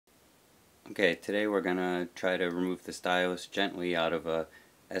Okay, today we're gonna try to remove the stylus gently out of a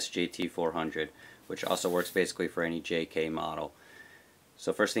SJT 400, which also works basically for any JK model.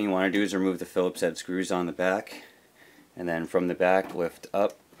 So first thing you want to do is remove the Phillips head screws on the back, and then from the back lift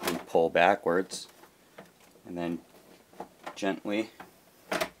up and pull backwards, and then gently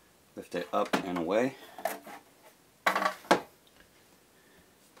lift it up and away.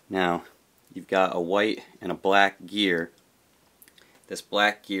 Now you've got a white and a black gear. This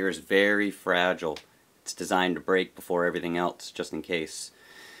black gear is very fragile. It's designed to break before everything else, just in case.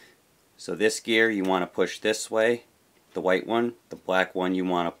 So this gear you want to push this way, the white one. The black one you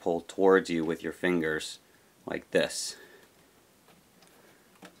want to pull towards you with your fingers, like this.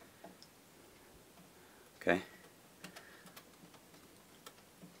 Okay?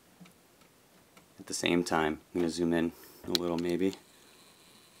 At the same time, I'm going to zoom in a little maybe.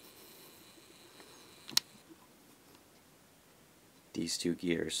 These two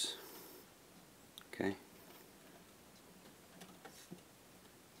gears. Okay.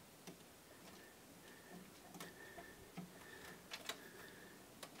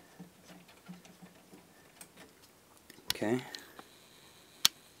 Okay.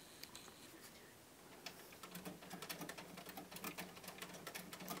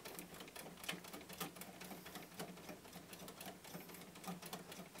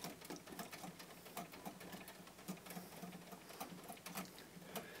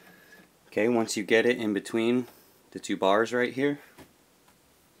 Okay, once you get it in between the two bars right here,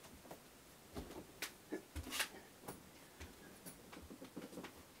 you're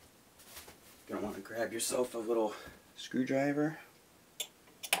going to want to grab yourself a little screwdriver.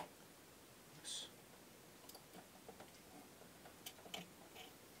 Oops.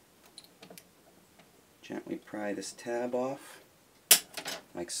 Gently pry this tab off,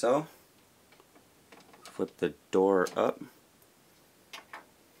 like so. Flip the door up.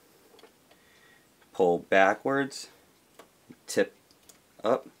 Pull backwards, tip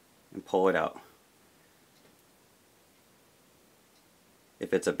up, and pull it out.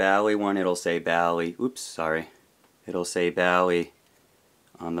 If it's a Bally one, it'll say Bally. Oops, sorry. It'll say Bally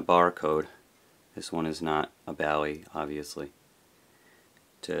on the barcode. This one is not a Bally, obviously.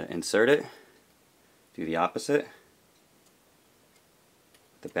 To insert it, do the opposite.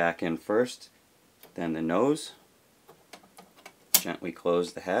 The back end first, then the nose. Gently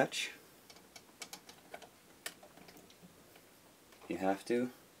close the hatch. You have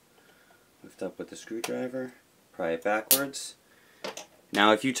to lift up with the screwdriver, pry it backwards.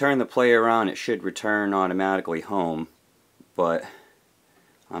 Now if you turn the player on, it should return automatically home, but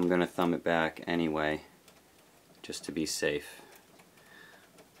I'm going to thumb it back anyway just to be safe.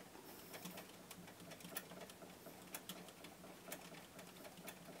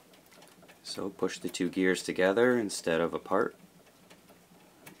 So push the two gears together instead of apart.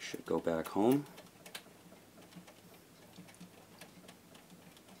 It should go back home.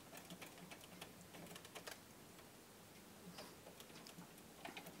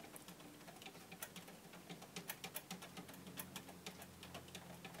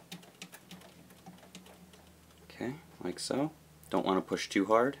 Okay, like so. Don't want to push too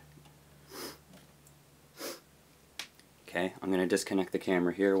hard. Okay, I'm going to disconnect the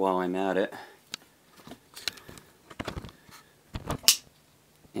camera here while I'm at it.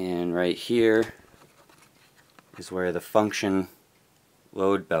 And right here is where the function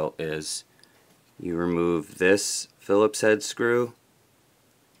load belt is. You remove this Phillips head screw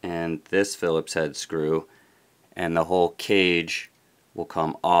and this Phillips head screw, and the whole cage will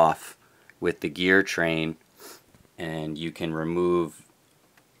come off with the gear train, and you can remove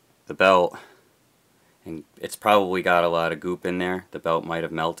the belt. And it's probably got a lot of goop in there. The belt might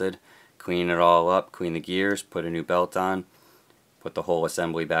have melted. Clean it all up, clean the gears, put a new belt on, put the whole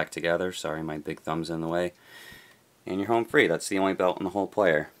assembly back together. Sorry, my big thumb's in the way. And you're home free. That's the only belt in the whole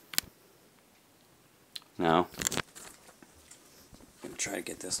player. Now, I'm going to try to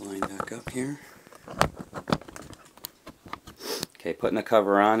get this line back up here. Okay, putting the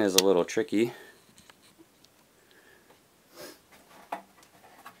cover on is a little tricky.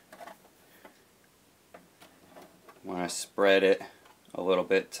 Want to spread it a little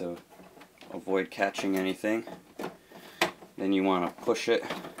bit to avoid catching anything. Then you want to push it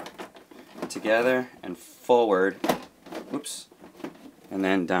together and forward. Oops. And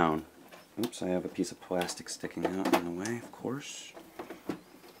then down. Oops, I have a piece of plastic sticking out in the way, of course.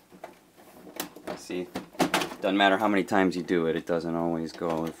 See, doesn't matter how many times you do it, it doesn't always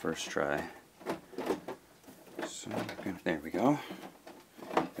go the first try. So, there we go.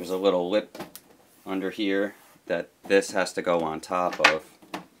 There's a little lip under here that this has to go on top of.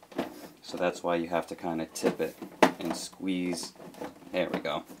 So that's why you have to kind of tip it and squeeze. There we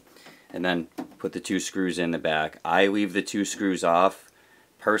go. and then put the 2 screws in the back. I leave the 2 screws off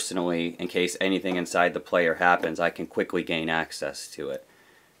personally in case anything inside the player happens. I can quickly gain access to it,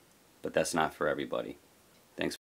 but that's not for everybody.